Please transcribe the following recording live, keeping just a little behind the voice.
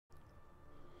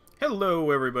Hello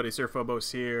everybody, Sir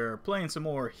Phobos here, playing some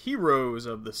more Heroes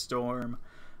of the Storm.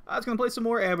 I was going to play some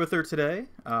more Abathur today,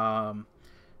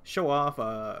 show off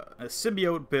a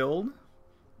symbiote build,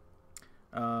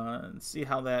 and see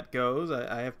how that goes.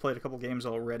 I have played a couple games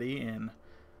already, and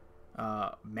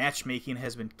matchmaking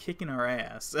has been kicking our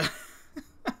ass.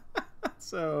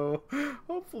 So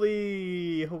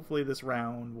hopefully this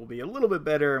round will be a little bit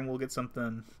better and we'll get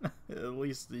something at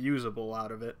least usable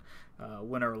out of it,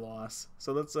 win or loss.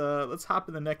 So let's hop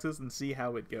in the Nexus and see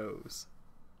how it goes.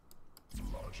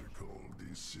 Logical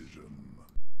decision.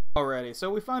 Alrighty, so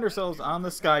we find ourselves on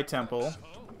the Sky Temple.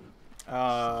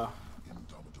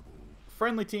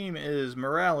 Friendly team is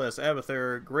Morales,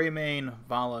 Abathur, Greymane,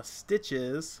 Vala,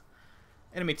 Stitches.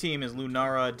 Enemy team is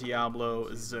Lunara, Diablo,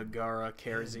 Zagara,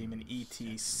 Karazim, and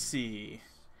ETC.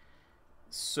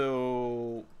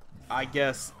 So, I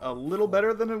guess a little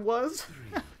better than it was.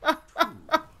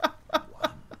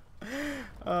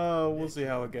 We'll see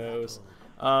how it goes.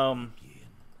 At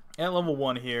level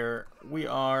 1 here, we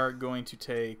are going to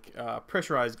take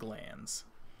pressurized glands.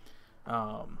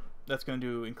 That's going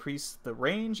to increase the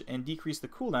range and decrease the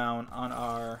cooldown on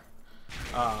our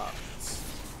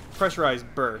pressurized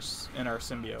bursts in our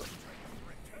symbiote.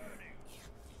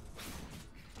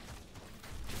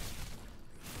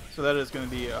 So that is going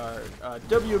to be our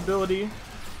W ability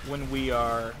when we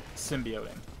are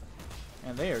symbioting.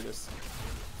 And they are just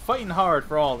fighting hard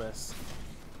for all this.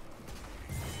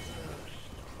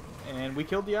 And we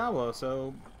killed Diablo,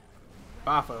 so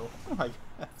Bafo, I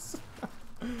guess.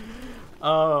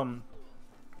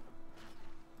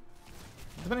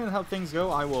 Depending on how things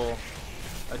go, I will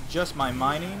adjust my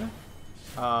mining.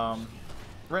 Right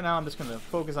now I'm just going to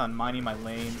focus on mining my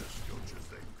lane.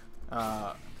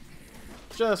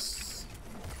 Just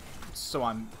so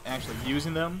I'm actually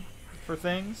using them for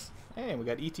things. Hey, we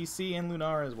got ETC and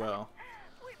Lunar as well.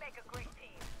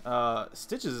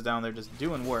 Stitches is down there just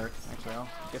doing work. Actually, I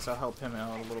guess I'll help him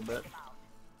out a little bit.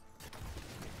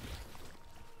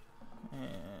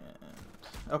 And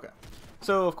okay.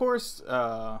 So, of course,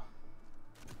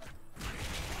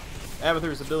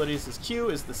 Abathur's abilities, his Q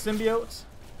is the symbiote.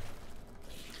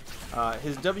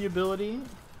 His W ability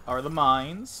are the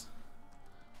mines.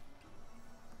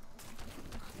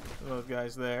 Those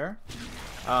guys there.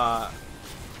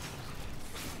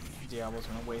 Diablo's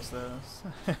gonna waste those.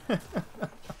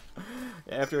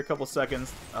 After a couple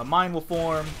seconds, a mine will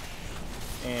form,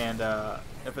 and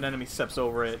if an enemy steps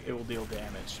over it, it will deal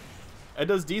damage. It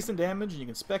does decent damage, and you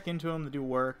can spec into them to do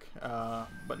work,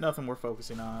 but nothing we're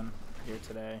focusing on here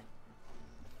today.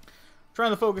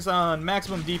 Trying to focus on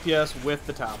maximum DPS with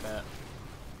the top hat.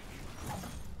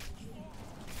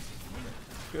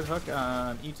 Good hook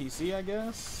on ETC, I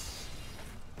guess.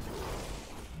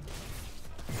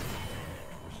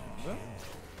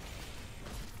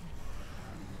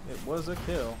 It was a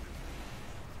kill.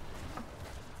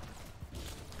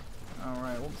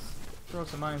 Alright, we'll throw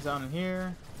some mines down in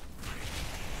here.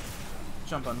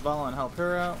 Jump on Vala and help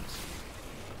her out.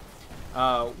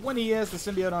 When he has the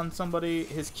symbiote on somebody,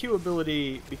 his Q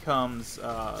ability becomes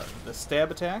the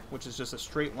stab attack, which is just a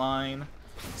straight line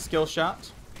skill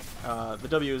shot. The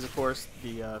W is, of course,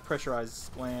 the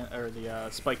pressurized gland, or the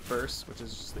spike burst, which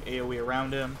is just the AoE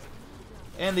around him.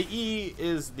 And the E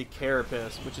is the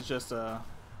carapace, which is just a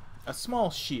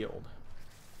small shield.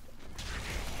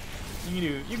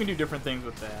 You can do different things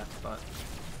with that, but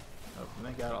oh,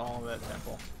 they got all of that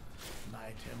temple. My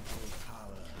temple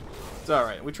power. It's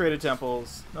alright, we traded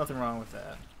temples, nothing wrong with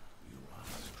that.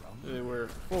 They were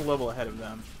full level ahead of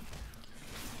them.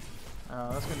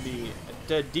 That's going to be a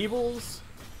dead Deebles,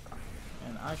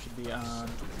 and I should be on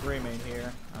Greymane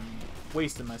here. I'm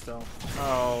wasting myself.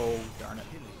 Oh, darn it.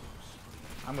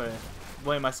 I'm going to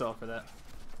blame myself for that.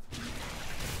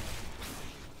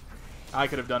 I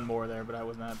could have done more there, but I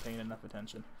was not paying enough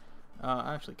attention.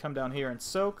 Actually, come down here and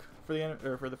soak for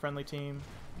the friendly team.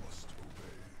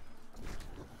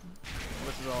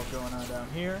 This is all going on down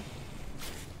here.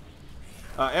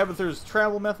 Abathur's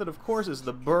travel method, of course, is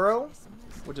the burrow,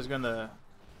 which is going to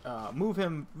move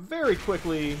him very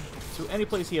quickly to any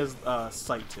place he has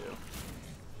sight to.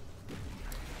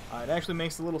 It actually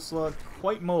makes the little slug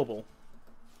quite mobile.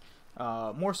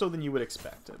 More so than you would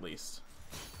expect, at least.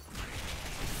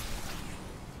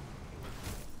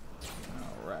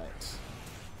 Alright.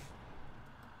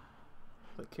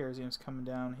 The Karazim's coming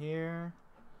down here.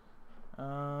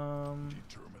 I'll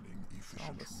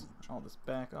just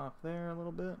back off there a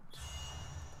little bit.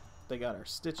 They got our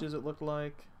Stitches, it looked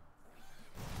like.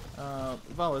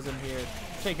 Vala's in here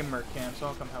taking Merc Camp, so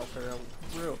I'll come help her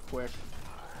real quick.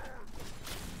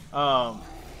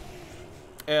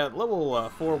 At level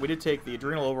 4, we did take the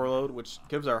Adrenal Overload, which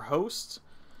gives our host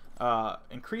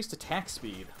increased attack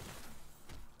speed,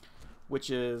 which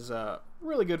is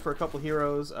really good for a couple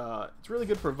heroes. It's really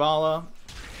good for Vala.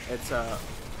 It's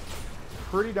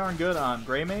pretty darn good on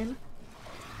Greymane.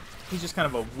 He's just kind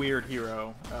of a weird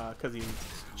hero because he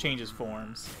changes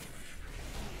forms.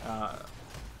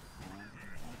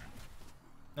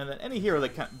 And then any hero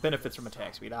that benefits from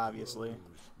attack speed, obviously,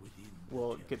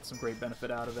 will get some great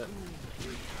benefit out of it.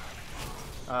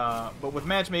 But with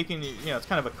matchmaking, you know, it's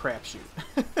kind of a crapshoot.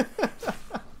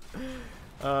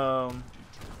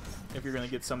 If you're going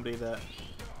to get somebody that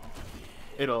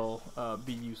it'll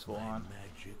be useful on.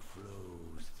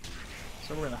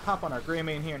 So we're going to hop on our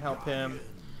Greymane here and help him.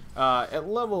 At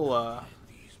level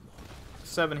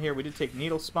 7 here, we did take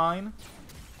Needle Spine,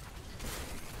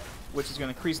 which is going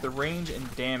to increase the range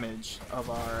and damage of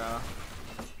our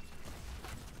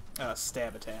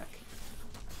stab attack.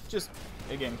 Just,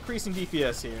 again, increasing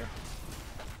DPS here.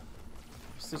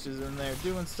 Stitches in there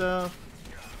doing stuff.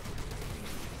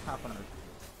 Hop on our,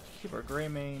 keep our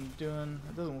Greymane doing.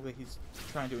 It doesn't look like he's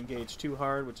trying to engage too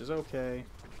hard, which is okay.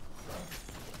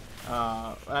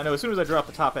 I know as soon as I drop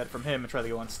the top hat from him and try to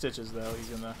go on Stitches, though, he's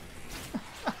gonna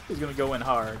he's gonna go in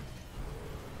hard.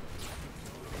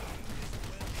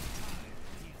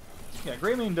 Yeah,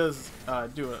 Greymane does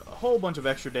do a whole bunch of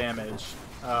extra damage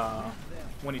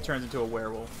when he turns into a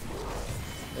werewolf.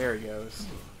 There he goes.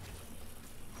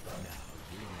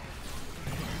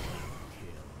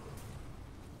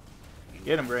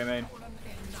 Get him, Greymane.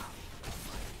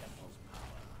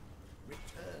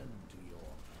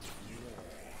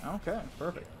 Okay,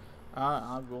 perfect.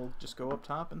 I will just go up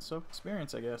top and soak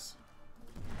experience, I guess.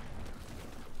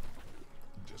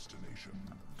 Destination.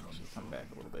 Come back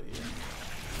a little bit here.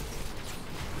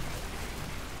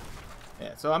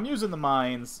 Yeah, so I'm using the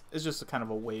mines. It's just a kind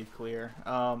of a wave clear.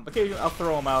 Occasionally I'll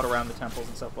throw them out around the temples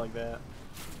and stuff like that.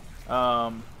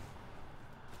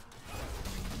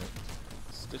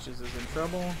 Stitches is in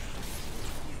trouble.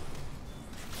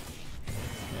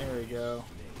 There we go.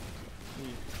 He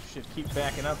should keep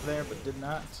backing up there, but did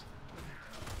not.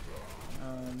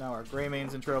 Now our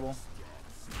Greymane's in trouble.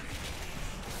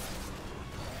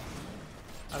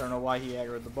 I don't know why he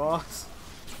aggroed the boss.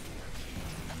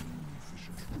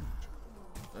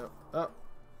 Oh,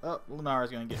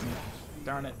 Lunara's gonna get me.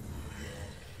 Darn it.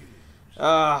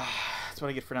 That's what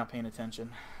I get for not paying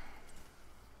attention.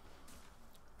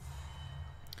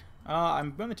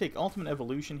 I'm going to take Ultimate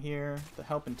Evolution here to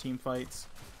help in team fights.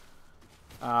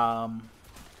 Yeah,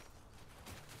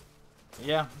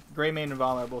 Greymane and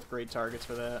Vala are both great targets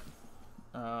for that.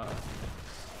 Oh,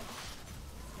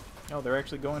 they're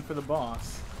actually going for the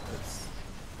boss.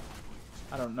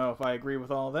 I don't know if I agree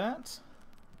with all that,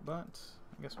 but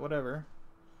I guess whatever.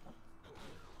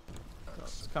 So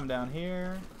let's come down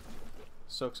here,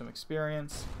 soak some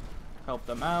experience, help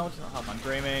them out. I'll hop on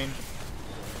Greymane.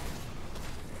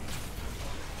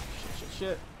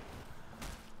 Shit.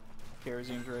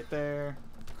 Karazine's right there.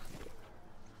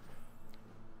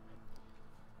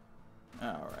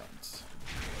 Alright.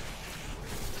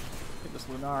 Get this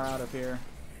Lunar out of here.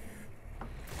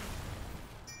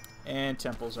 And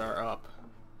temples are up.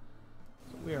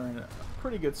 So we are in a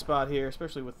pretty good spot here,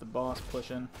 especially with the boss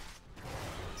pushing.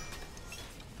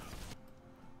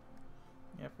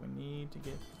 Yep, we need to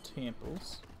get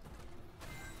temples.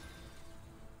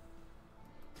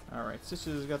 Alright,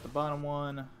 Stitches has got the bottom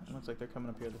one. It looks like they're coming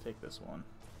up here to take this one.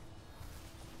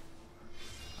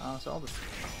 So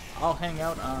I'll hang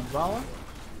out on Vala.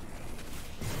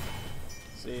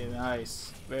 See,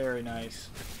 nice. Very nice.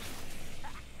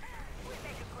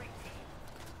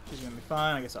 She's gonna be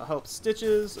fine. I guess I'll help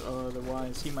Stitches, or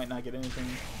otherwise he might not get anything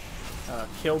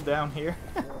killed down here.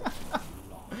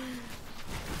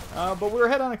 But we're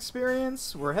ahead on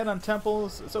experience, we're ahead on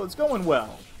temples, so it's going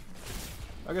well.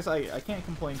 I guess I can't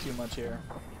complain too much here.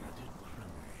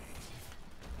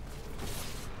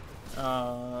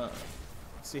 Let's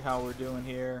see how we're doing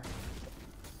here.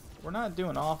 We're not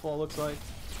doing awful, it looks like.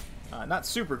 Not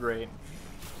super great.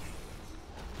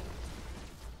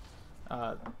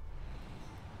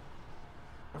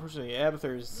 Unfortunately,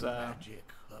 Abathur's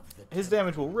his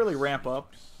damage will really ramp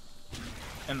up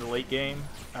in the late game,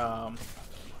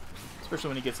 especially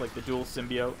when he gets like the dual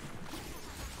symbiote.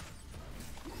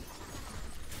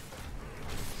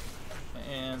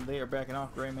 And they are backing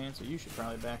off, Greymane, so you should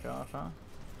probably back off, huh?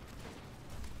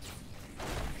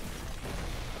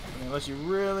 I mean, unless you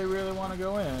really, really want to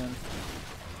go in.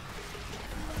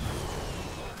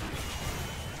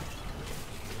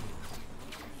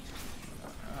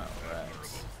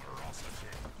 Alright.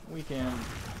 We can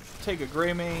take a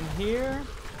Greymane here.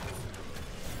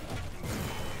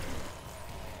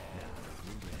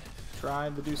 Try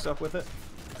to do stuff with it.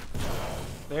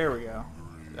 There we go.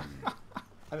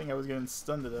 I think I was getting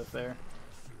stunned to death there.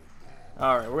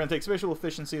 Alright, we're going to take spatial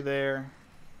efficiency there.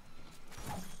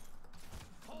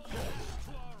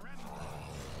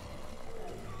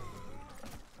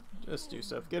 Just do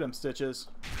stuff. Get him, Stitches.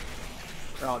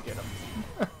 Or I'll get him.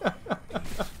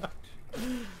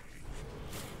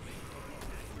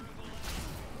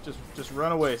 Just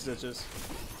run away, Stitches.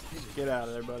 Get out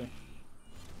of there, buddy.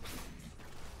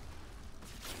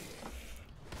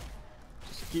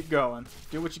 Just keep going.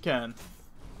 Do what you can.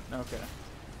 Okay.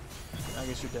 I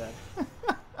guess you're dead.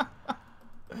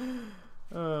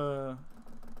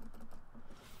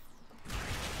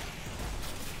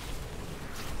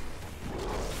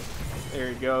 There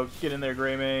you go. Get in there,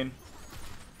 Greymane.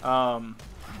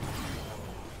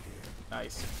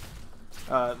 Nice.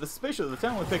 The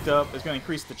talent we picked up is going to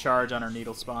increase the charge on our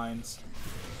needle spines.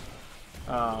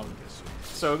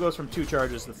 So it goes from 2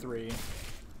 charges to 3.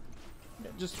 Yeah,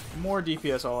 just more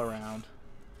DPS all around.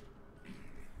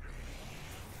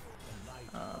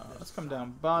 Let's come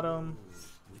down bottom.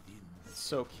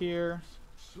 Soak here.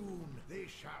 Soon they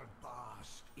shall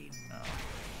bask in.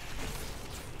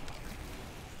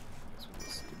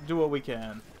 Let's do what we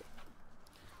can.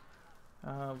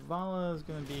 Vala is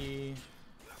going to be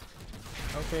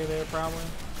okay there, probably.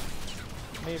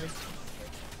 Maybe.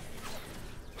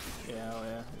 Yeah, oh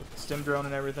yeah. With the stim drone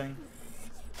and everything.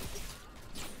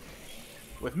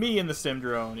 With me in the stim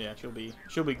drone, yeah, she'll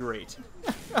be great.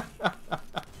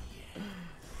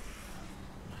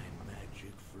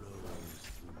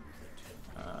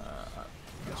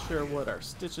 Not sure what our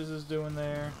Stitches is doing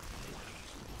there.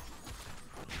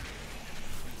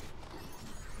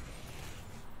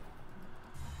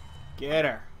 Get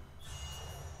her.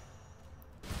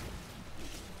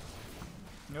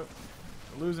 Nope.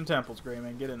 We're losing temples,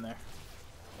 Greymane. Get in there.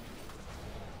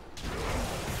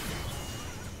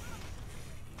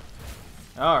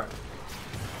 Alright.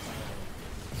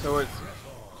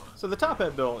 So the top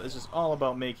hat build is just all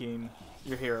about making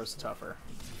your heroes tougher.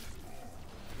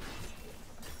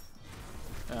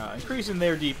 Increasing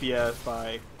their DPS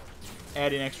by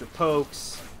adding extra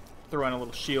pokes, throwing a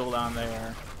little shield on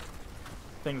there,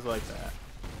 things like that.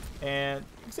 And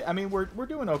I mean, we're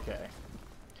doing okay.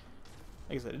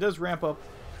 Like I said, it does ramp up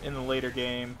in the later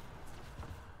game.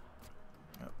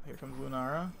 Oh, here comes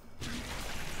Lunara.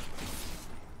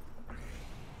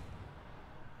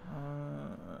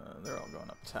 They're all going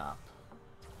up top.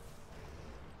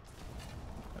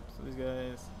 Yep, so these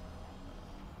guys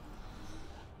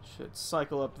should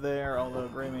cycle up there, although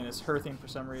Greymane is hearthing for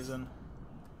some reason.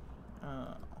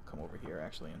 I'll come over here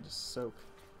actually and just soak.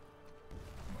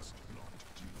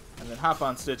 And then hop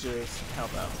on Stitches and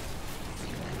help out.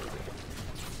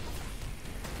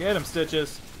 Get him,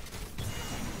 Stitches!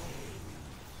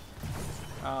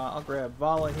 I'll grab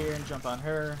Vala here and jump on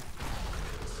her.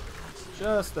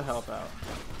 Just to help out.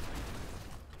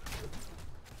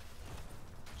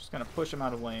 Just gonna push him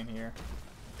out of lane here.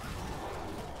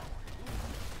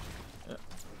 Yep.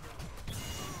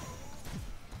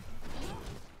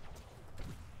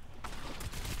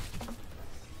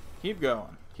 Keep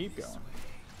going. Keep going.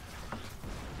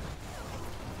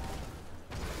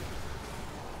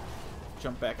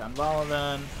 Jump back on Vala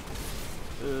then.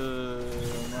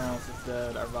 Now since it's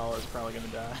dead, our Vala is probably gonna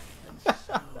die.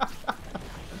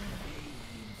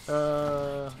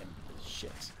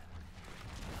 Shit.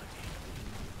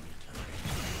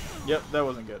 Yep, that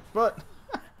wasn't good. But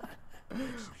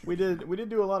we did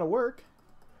do a lot of work.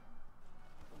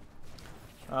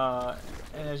 And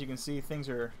as you can see, things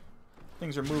are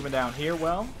moving down here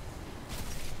well.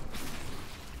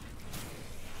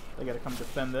 They gotta come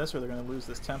defend this or they're gonna lose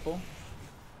this temple.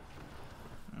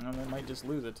 And they might just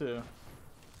lose it too.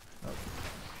 Oh,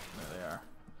 there they are.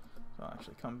 So I'll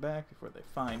actually come back before they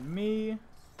find me.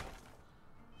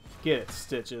 Get it,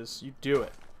 Stitches. You do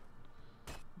it.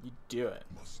 You do it.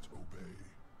 Must obey.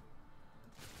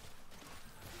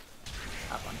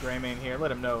 Hop on Greymane here.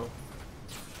 Let him know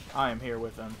I am here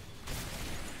with him.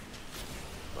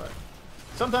 But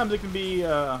sometimes it can be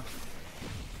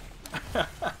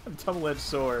double-edged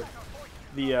sword.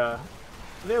 The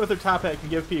Abathur top hat can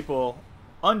give people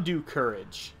undue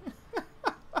courage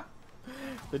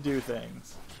to do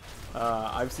things.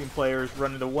 I've seen players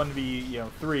run into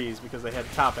 1v3s because they had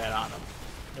top hat on them.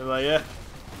 They're like,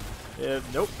 yeah,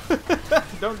 nope,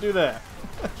 don't do that.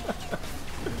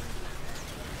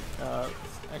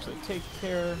 Actually, take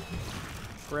care.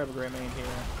 Grab a Greymane here.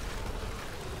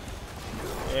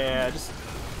 Yeah, just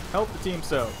help the team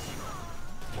soak.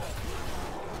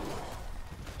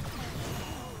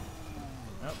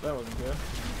 Nope, that wasn't good.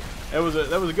 That was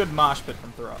a good mosh pit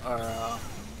from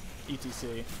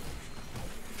ETC.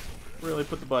 really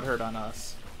put the butt hurt on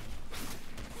us.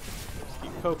 Just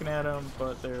keep poking at them,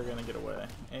 but they're gonna get away.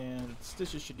 And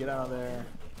Stitches should get out of there.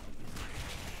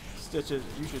 Stitches,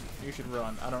 you should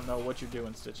run. I don't know what you're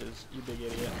doing, Stitches. You big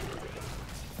idiot.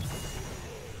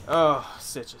 Oh,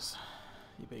 Stitches.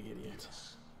 You big idiot.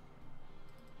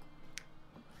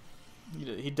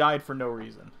 He died for no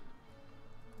reason.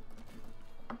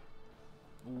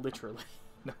 Literally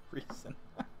no reason.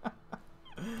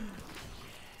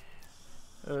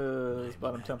 This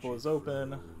bottom temple is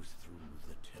open.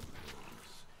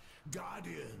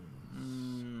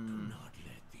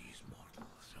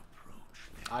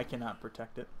 I cannot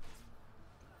protect it.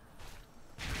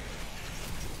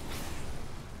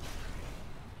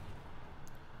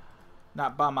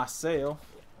 Not by myself.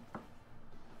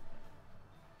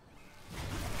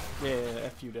 Yeah,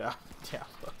 F you down.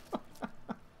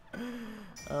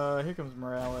 Here comes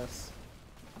Morales.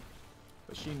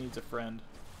 But she needs a friend.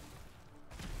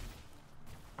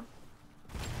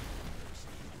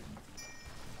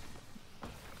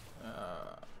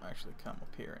 Actually come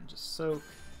up here and just soak.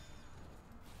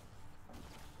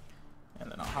 And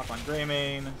then I'll hop on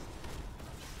Greymane.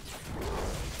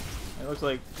 It looks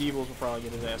like Deebles will probably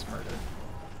get his ass murdered.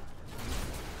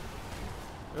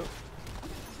 Oh.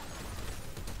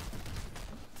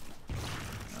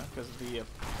 Because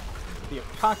the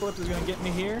apocalypse is gonna get me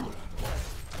here.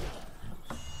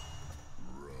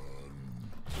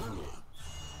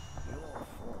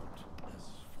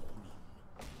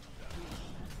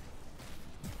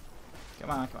 Come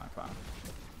on, come on, come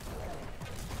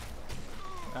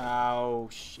on. Oh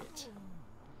shit.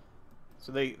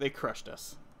 So they crushed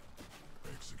us.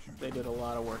 They did a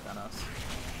lot of work on us.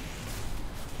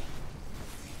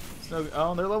 So,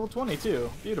 oh, they're level 22.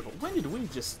 Beautiful. When did we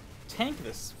just tank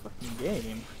this fucking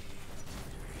game?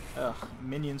 Ugh,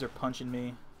 minions are punching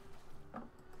me.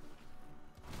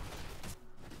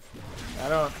 I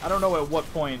don't know at what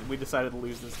point we decided to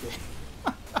lose this game.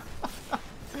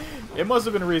 It must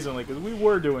have been recently, because we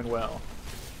were doing well.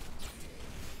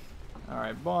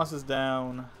 Alright, boss is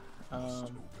down.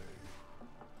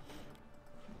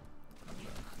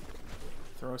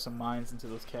 Throw some mines into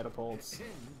those catapults.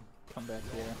 Come back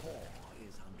here.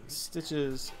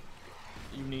 Stitches,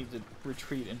 you need to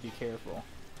retreat and be careful.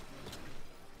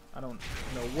 I don't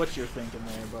know what you're thinking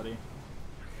there, buddy.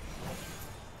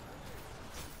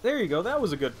 There you go, that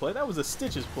was a good play. That was a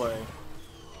Stitches play.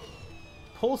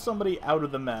 Pull somebody out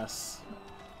of the mess.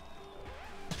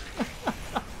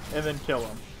 And then kill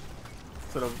them.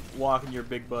 Instead of walking your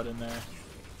big butt in there.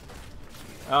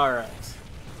 Alright.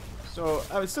 So,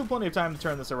 I have still plenty of time to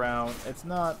turn this around. It's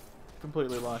not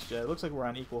completely lost yet. It looks like we're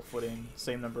on equal footing.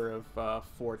 Same number of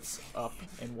forts up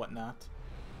and whatnot.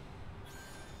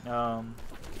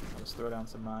 Let's throw down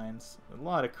some mines. A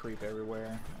lot of creep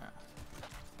everywhere.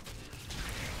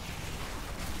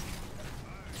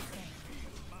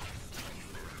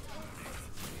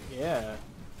 Yeah.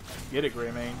 Get it,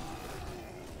 Greymane.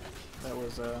 That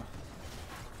was,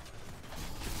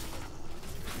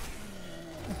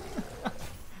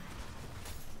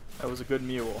 that was a good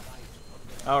mule.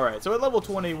 Alright, so at level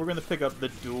 20, we're going to pick up the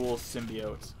dual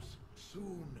symbiote.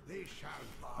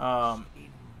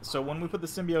 So when we put the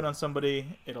symbiote on somebody,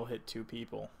 it'll hit 2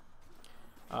 people.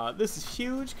 This is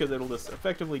huge because it'll just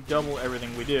effectively double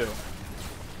everything we do.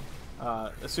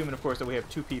 Assuming, of course, that we have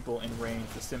 2 people in range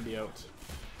of the symbiote.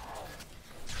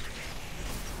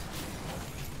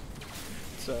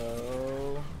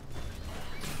 So,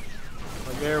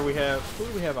 like there we have, who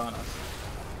do we have on us?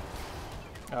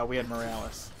 We had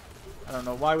Morales. I don't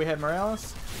know why we had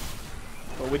Morales,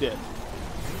 but we did.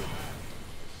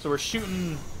 So we're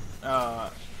shooting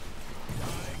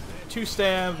 2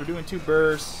 stabs, we're doing 2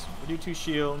 bursts, we do 2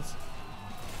 shields.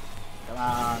 Come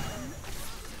on.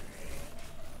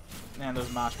 Man,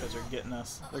 those mosh pits are getting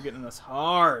us. They're getting us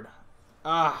hard.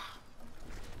 Ah.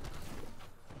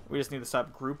 We just need to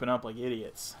stop grouping up like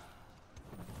idiots.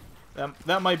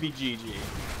 That might be GG.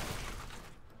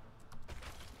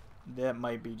 That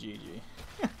might be GG.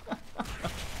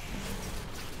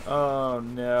 Oh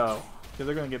no. Because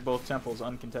they're going to get both temples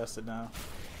uncontested now.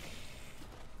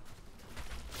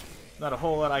 Not a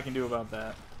whole lot I can do about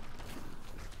that.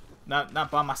 Not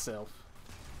by myself.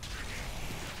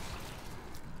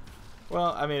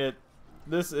 Well, I mean,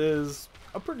 this is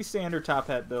a pretty standard top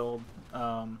hat build.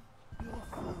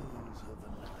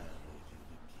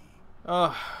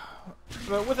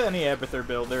 But with any Abathur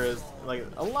build, there is like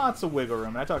lots of wiggle room.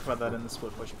 And I talked about that in the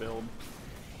split push build.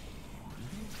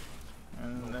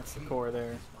 And that's the core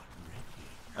there.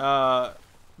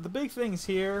 The big things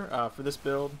here for this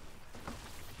build,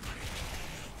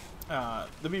 to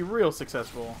be real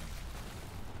successful,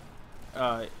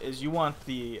 is you want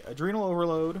the Adrenal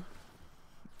Overload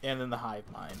and then the Hive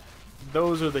Mind.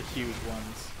 Those are the huge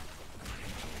ones.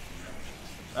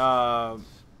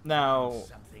 Now,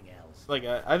 like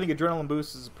I think Adrenaline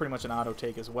Boost is pretty much an auto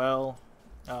take as well,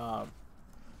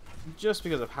 just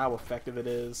because of how effective it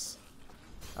is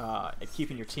at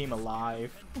keeping your team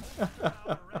alive.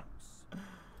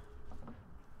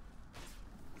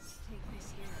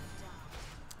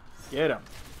 Get him.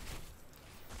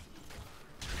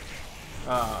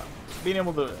 Being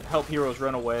able to help heroes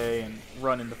run away and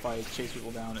run into fights, chase people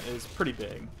down is pretty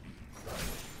big.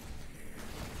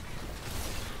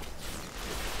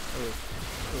 Ooh.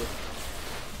 Ooh.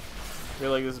 I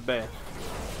feel like this is bad.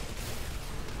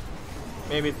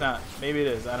 Maybe it's not. Maybe it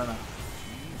is. I don't know.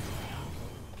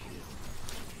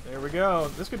 There we go.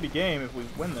 This could be game if we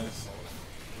win this.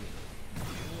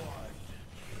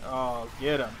 Oh,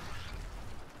 get him.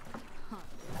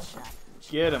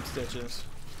 Get him, Stitches.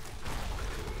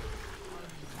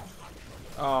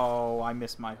 Oh, I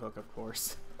missed my hook, of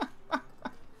course.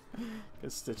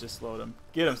 Because Stitches slowed him.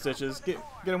 Get him, Stitches. Get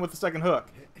him with the second hook.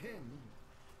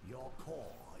 Your core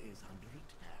is under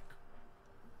attack.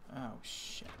 Oh,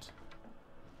 shit.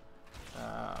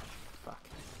 Fuck.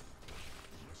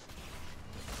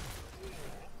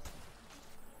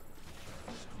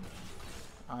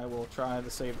 I will try to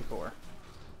save the core.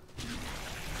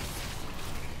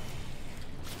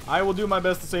 I will do my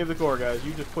best to save the core, guys.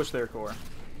 You just push their core.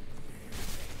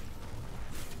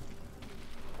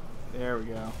 There we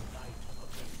go.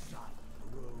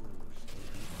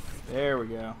 There we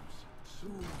go.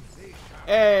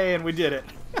 Hey, and we did it.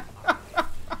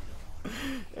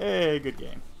 Hey, good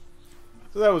game.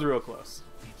 So that was real close.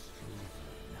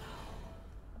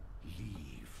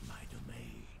 Leave my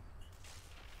domain.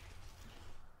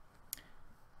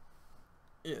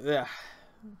 Yeah,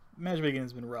 matchmaking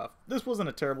has been rough. This wasn't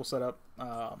a terrible setup.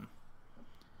 The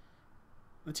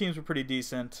teams were pretty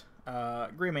decent.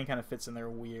 Greymane kind of fits in there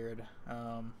weird,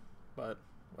 but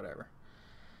whatever.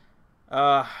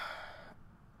 Yeah,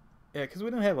 because we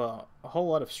didn't have a whole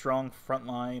lot of strong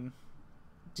frontline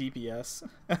DPS.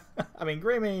 I mean,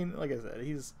 Greymane, like I said,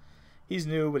 he's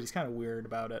new, but he's kind of weird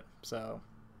about it. So,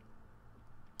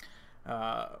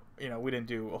 you know, we didn't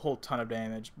do a whole ton of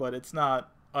damage, but it's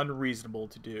not unreasonable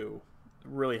to do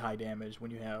really high damage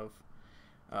when you have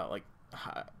like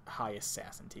high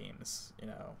assassin teams, you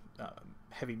know,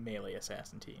 heavy melee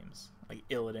assassin teams like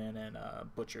Illidan and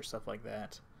Butcher, stuff like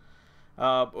that.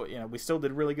 But you know, we still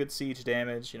did really good siege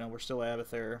damage. You know, we're still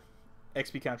Abathur.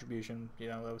 XP contribution, you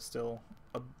know, that was still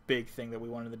a big thing that we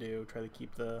wanted to do. Try to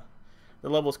keep the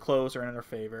levels close or in our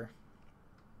favor.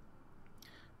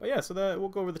 But yeah, so that we'll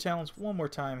go over the talents one more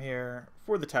time here.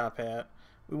 For the top hat,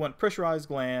 we want pressurized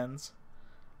glands,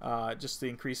 just to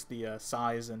increase the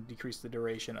size and decrease the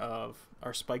duration of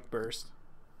our spike burst.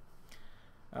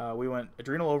 We went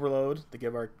adrenal overload to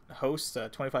give our hosts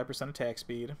 25% attack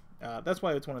speed. That's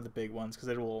why it's one of the big ones, because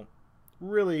it will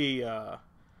really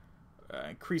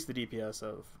increase the DPS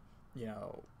of, you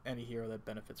know, any hero that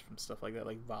benefits from stuff like that.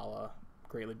 Like Vala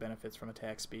greatly benefits from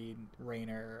attack speed.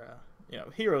 Raynor, you know,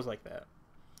 heroes like that.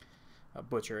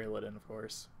 Butcher, Illidan, of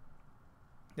course.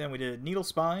 Then we did Needle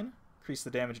Spine, increase the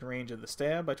damage and range of the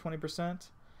stab by 20%.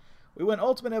 We went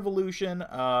Ultimate Evolution,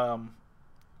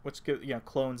 which, you know,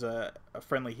 clones a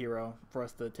friendly hero for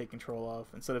us to take control of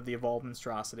instead of the Evolved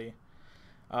Monstrosity.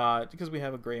 Because we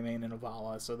have a Greymane and a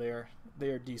Vala, so they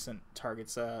are decent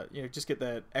targets. You know, just get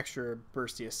that extra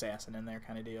bursty assassin in there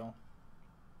kind of deal.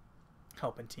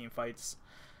 Helping team fights.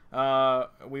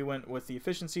 We went with the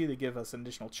efficiency to give us an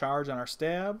additional charge on our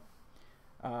stab.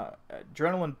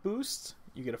 Adrenaline boost.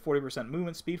 You get a 40%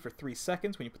 movement speed for 3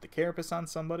 seconds when you put the carapace on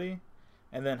somebody.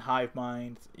 And then Hive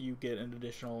Mind, you get an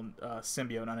additional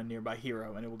symbiote on a nearby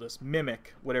hero, and it will just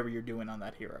mimic whatever you're doing on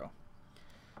that hero.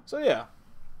 So yeah.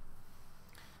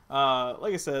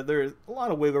 Like I said, there's a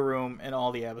lot of wiggle room in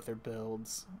all the Abathur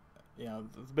builds. You know,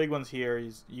 the big ones here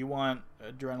is you want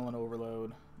Adrenaline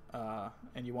Overload,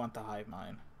 and you want the Hive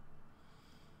Mind.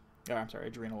 Or, I'm sorry,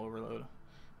 Adrenal Overload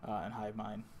and Hive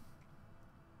Mind.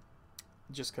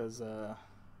 Just because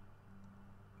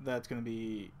that's going to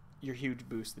be your huge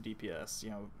boost to DPS.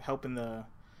 You know, helping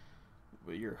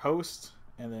your host,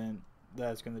 and then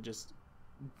that's going to just,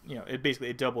 you know,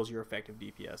 it doubles your effective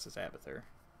DPS as Abathur.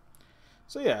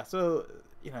 So yeah, so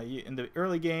you know, in the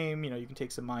early game, you know, you can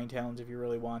take some mind talents if you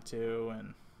really want to,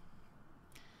 and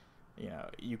you know,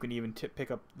 you can even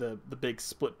pick up the big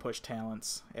split push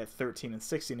talents at 13 and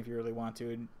 16 if you really want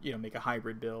to, and you know, make a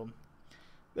hybrid build.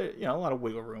 There, you know, a lot of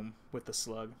wiggle room with the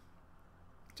slug.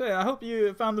 So yeah, I hope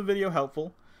you found the video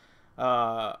helpful.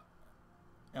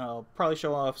 I'll probably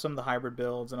show off some of the hybrid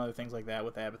builds and other things like that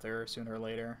with Abathur sooner or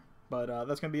later. But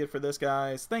that's going to be it for this,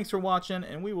 guys. Thanks for watching,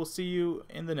 and we will see you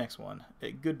in the next one.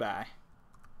 Goodbye.